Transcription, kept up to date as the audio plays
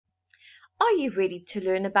Are you ready to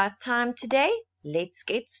learn about time today? Let's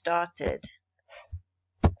get started.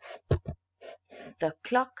 The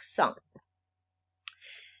clock song.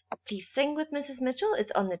 Please sing with Mrs. Mitchell.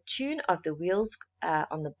 It's on the tune of the wheels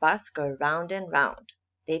on the bus go round and round.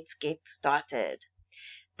 Let's get started.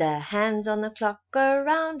 The hands on the clock go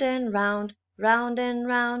round and round, round and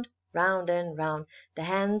round, round and round. The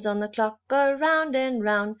hands on the clock go round and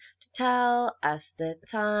round to tell us the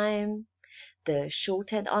time. The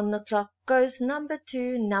short hand on the clock goes number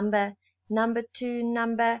to number, number to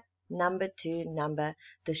number, number to number.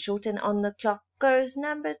 The short hand on the clock goes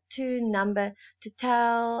number to number to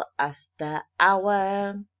tell us the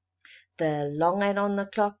hour. The long hand on the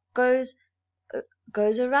clock goes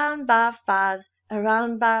around by fives,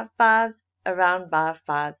 around by fives, around by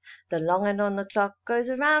fives. The long hand on the clock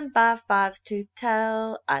goes around by fives to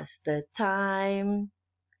tell us the time.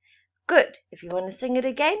 Good. If you want to sing it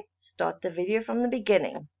again, start the video from the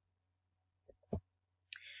beginning.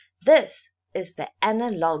 This is the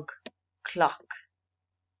analog clock.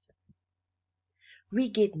 We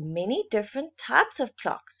get many different types of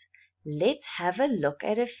clocks. Let's have a look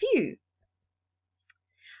at a few.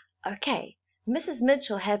 Okay, Mrs.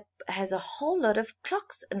 Mitchell has a whole lot of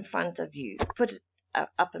clocks in front of you. Put it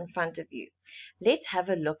up in front of you. Let's have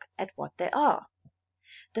a look at what they are.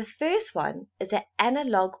 The first one is an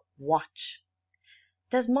analog watch.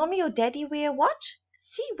 Does mommy or daddy wear a watch?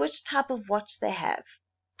 See which type of watch they have.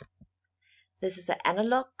 This is an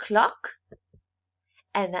analog clock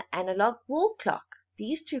and an analog wall clock.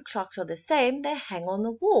 These two clocks are the same, they hang on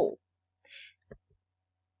the wall.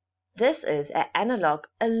 This is an analog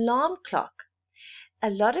alarm clock. A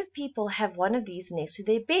lot of people have one of these next to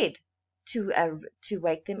their bed to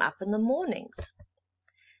wake them up in the mornings.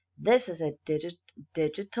 This is a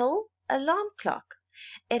digital alarm clock.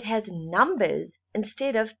 It has numbers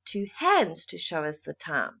instead of two hands to show us the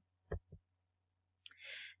time.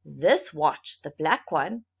 This watch, the black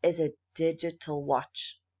one, is a digital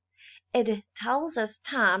watch. It tells us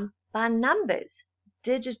time by numbers,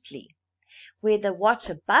 digitally, where the watch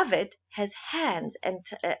above it has hands and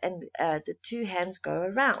the two hands go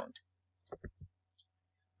around.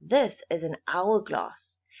 This is an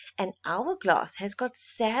hourglass. An hourglass has got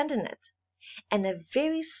sand in it and a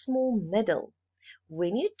very small middle.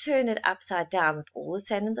 When you turn it upside down with all the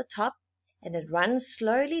sand in the top and it runs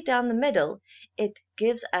slowly down the middle, it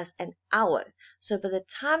gives us an hour. So by the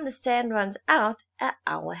time the sand runs out, an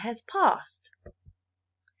hour has passed.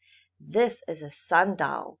 This is a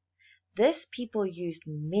sundial. This people used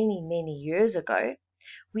many, many years ago.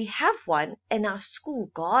 We have one in our school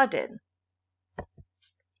garden.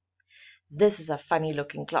 This is a funny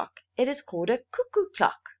looking clock. It is called a cuckoo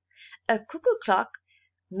clock. A cuckoo clock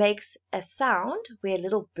makes a sound where a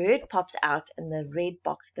little bird pops out in the red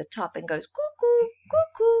box at the top and goes cuckoo,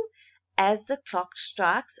 cuckoo as the clock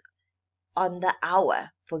strikes on the hour.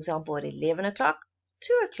 For example, at 11 o'clock,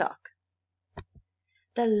 2 o'clock.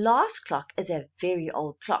 The last clock is a very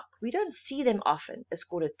old clock. We don't see them often. It's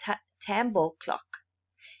called a tambour clock.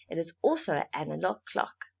 It is also an analog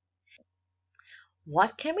clock.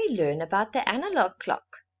 What can we learn about the analog clock?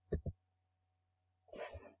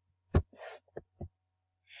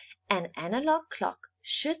 An analog clock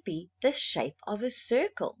should be the shape of a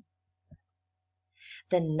circle.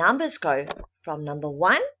 The numbers go from number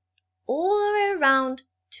 1 all the way around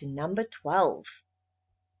to number 12.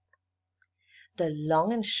 The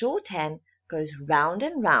long and short hand goes round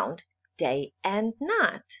and round day and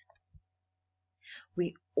night.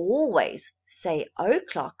 We always say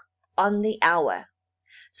o'clock on the hour.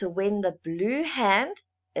 So when the blue hand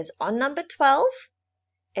is on number 12,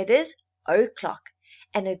 it is o'clock.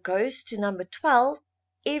 And it goes to number 12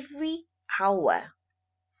 every hour.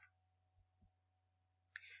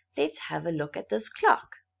 Let's have a look at this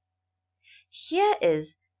clock. Here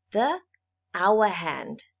is the hour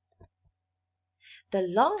hand. The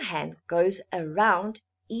long hand goes around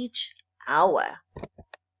each hour.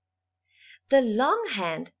 The long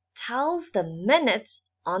hand tells the minutes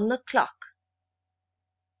on the clock.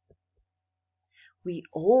 We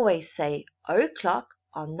always say o'clock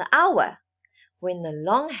on the hour when the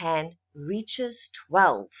long hand reaches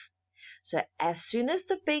 12. So as soon as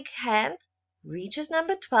the big hand reaches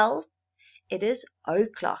number 12, it is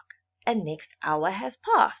o'clock. A next hour has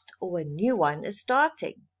passed or a new one is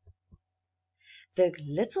starting. The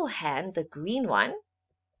little hand, the green one,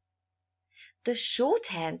 the short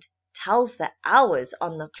hand tells the hours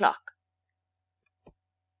on the clock.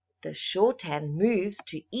 The short hand moves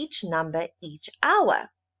to each number each hour.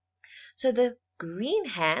 So the green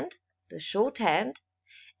hand, the short hand,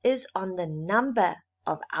 is on the number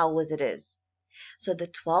of hours it is. So the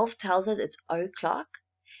 12 tells us it's o'clock,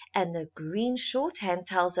 And the green shorthand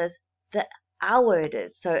tells us the hour it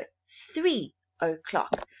is. So 3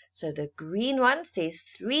 o'clock. So the green one says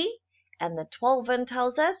 3, and the 12 one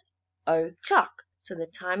tells us o'clock. So the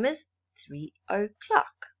time is 3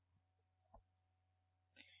 o'clock.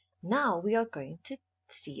 Now we are going to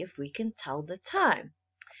see if we can tell the time.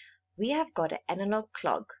 We have got an analog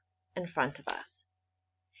clock in front of us.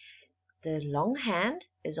 The long hand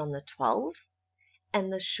is on the 12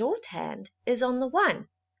 and the short hand is on the 1.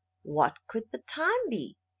 What could the time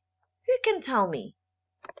be? Who can tell me?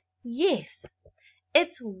 Yes,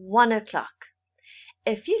 it's 1 o'clock.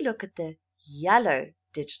 If you look at the yellow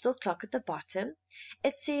digital clock at the bottom,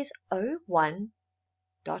 it says 01 ...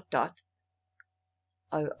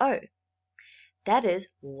 That is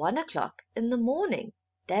 1 o'clock in the morning.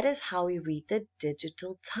 That is how we read the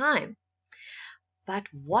digital time. But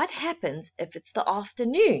what happens if it's the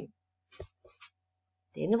afternoon?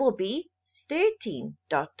 Then it will be 13 ...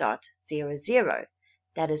 That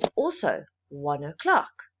is also 1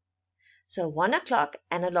 o'clock. So 1 o'clock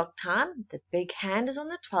analog time, the big hand is on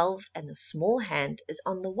the 12 and the small hand is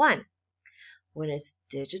on the 1. When it's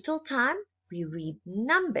digital time, we read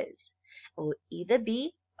numbers. It will either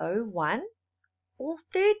be 01 or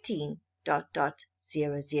 13 ...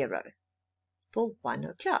 for 1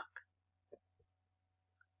 o'clock.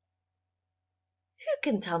 Who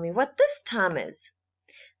can tell me what this time is?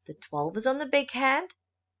 The 12 is on the big hand,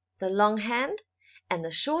 the long hand, and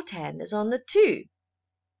the short hand is on the 2.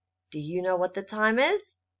 Do you know what the time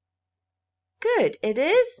is? Good, it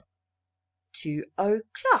is 2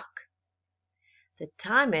 o'clock. The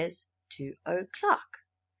time is 2 o'clock.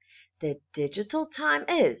 The digital time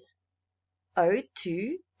is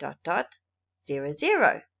 02 ...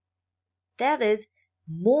 That is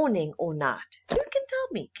morning or night. Who can tell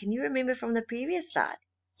me? Can you remember from the previous slide?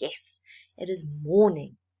 Yes, it is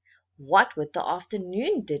morning. What would the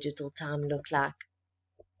afternoon digital time look like?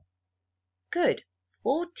 Good,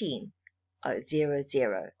 14 ... our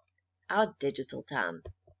digital time.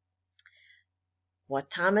 What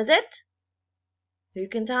time is it? Who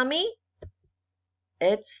can tell me?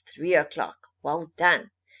 It's 3 o'clock. Well done.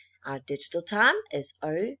 Our digital time is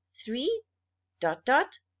 03 ...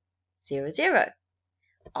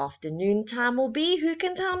 Afternoon time will be, who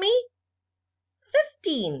can tell me?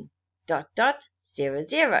 15 ...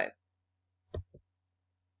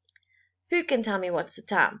 Who can tell me what's the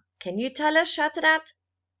time? Can you tell us? Shout it out.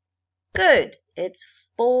 Good, it's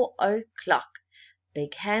 4 o'clock.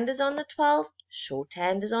 Big hand is on the 12, short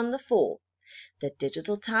hand is on the 4. The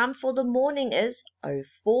digital time for the morning is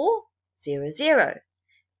 0400.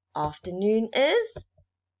 Afternoon is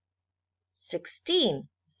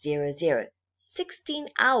 1600. 16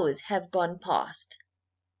 hours have gone past.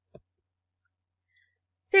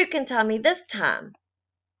 Who can tell me this time?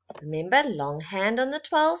 Remember, long hand on the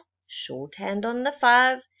 12, short hand on the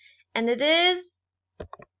 5, and it is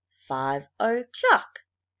 5 o'clock.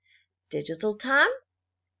 Digital time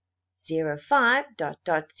 05 ...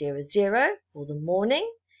 for the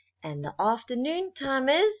morning, and the afternoon time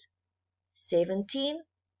is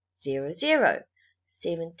 1700.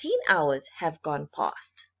 17 hours have gone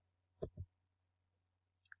past.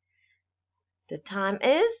 The time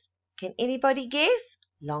is, can anybody guess?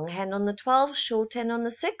 Long hand on the 12, short hand on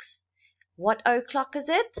the 6. What o'clock is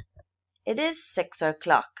it? It is 6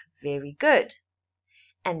 o'clock. Very good.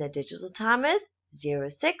 And the digital time is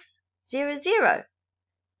 0600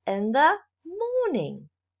 in the morning.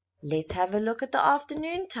 Let's have a look at the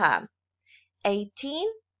afternoon time.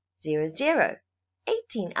 1800.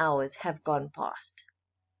 18 hours have gone past.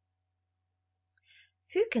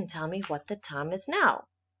 Who can tell me what the time is now?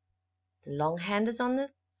 The long hand is on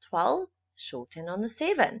the 12, short hand on the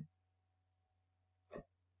 7.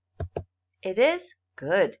 It is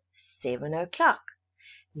good, 7 o'clock.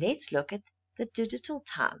 Let's look at the digital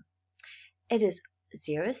time. It is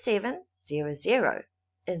 0700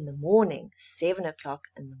 in the morning, 7 o'clock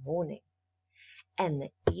in the morning. And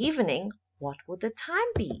the evening, what will the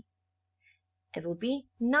time be? It will be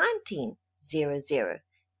 1900.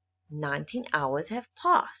 19 hours have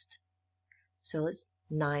passed. So it's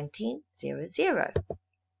 1900.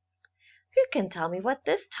 Who can tell me what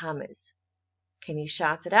this time is? Can you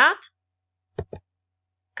shout it out?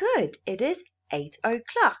 Good, it is 8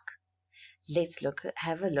 o'clock. Let's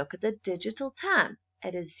have a look at the digital time.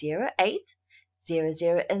 It is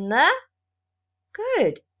 0800 in the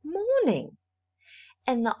good morning.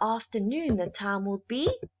 In the afternoon, the time will be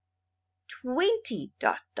 20 ...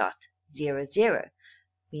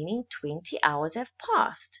 meaning 20 hours have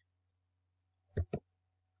passed.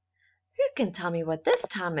 Who can tell me what this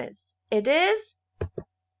time is? It is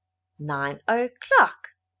 9 o'clock.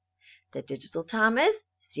 The digital time is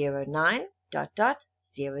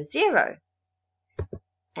 09:00.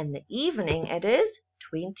 And the evening it is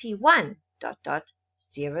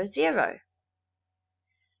 21:00.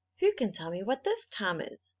 Who can tell me what this time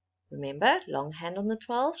is? Remember, long hand on the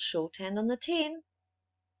 12, short hand on the 10.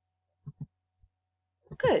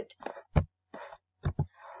 Good.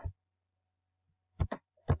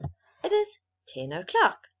 It is 10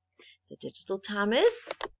 o'clock. The digital time is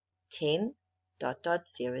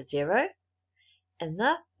 10:00 in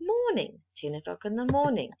the morning. 10 o'clock in the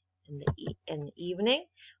morning. In the evening,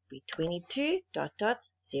 be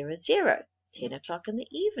 22:00. 10 o'clock in the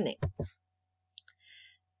evening.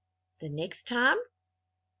 The next time,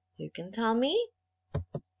 who can tell me?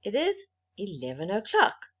 It is 11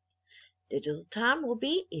 o'clock. Digital time will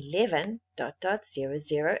be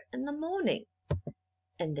 11:00 in the morning.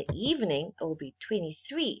 In the evening, it will be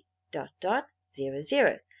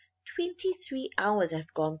 23:00. 23 hours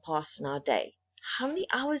have gone past in our day. How many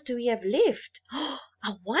hours do we have left? I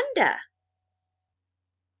wonder.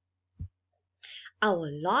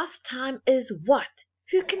 Our last time is what?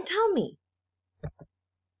 Who can tell me?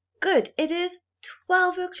 Good, it is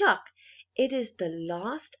 12 o'clock. It is the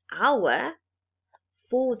last hour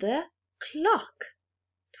for the clock.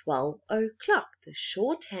 12 o'clock. The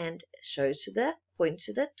short hand points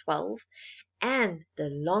to the 12 and the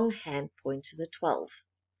long hand points to the 12.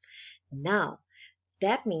 Now,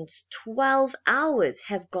 that means 12 hours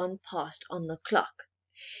have gone past on the clock.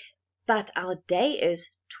 But our day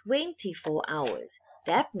is 24 hours.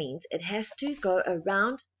 That means it has to go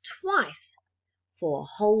around twice for a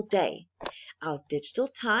whole day. Our digital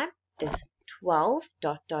time is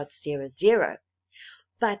 12:00.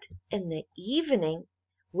 But in the evening,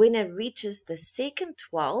 when it reaches the second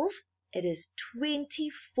 12, it is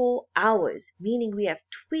 24 hours, meaning we have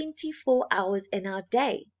 24 hours in our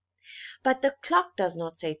day. But the clock does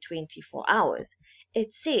not say 24 hours.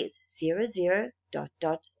 It says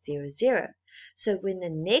 00:00. So when the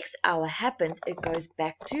next hour happens, it goes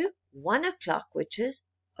back to 1 o'clock, which is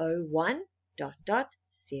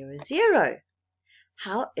 01:00.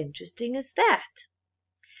 How interesting is that?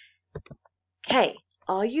 Okay,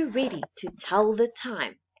 are you ready to tell the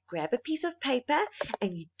time? Grab a piece of paper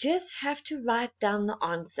and you just have to write down the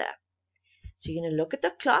answer. So you're going to look at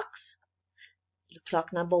the clocks.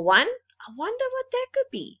 Clock number 1, I wonder what that could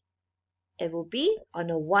be. It will be on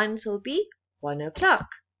a 1, so it will be 1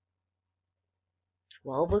 o'clock.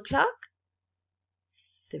 12 o'clock,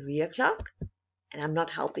 3 o'clock, and I'm not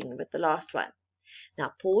helping with the last one. Now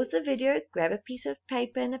pause the video, grab a piece of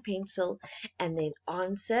paper and a pencil, and then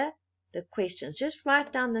answer the questions. Just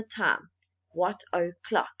write down the time. What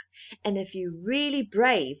o'clock? And if you're really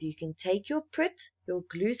brave, you can take your Pritt, your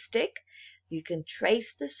glue stick, you can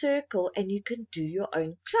trace the circle, and you can do your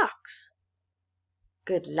own clocks.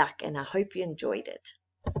 Good luck, and I hope you enjoyed it.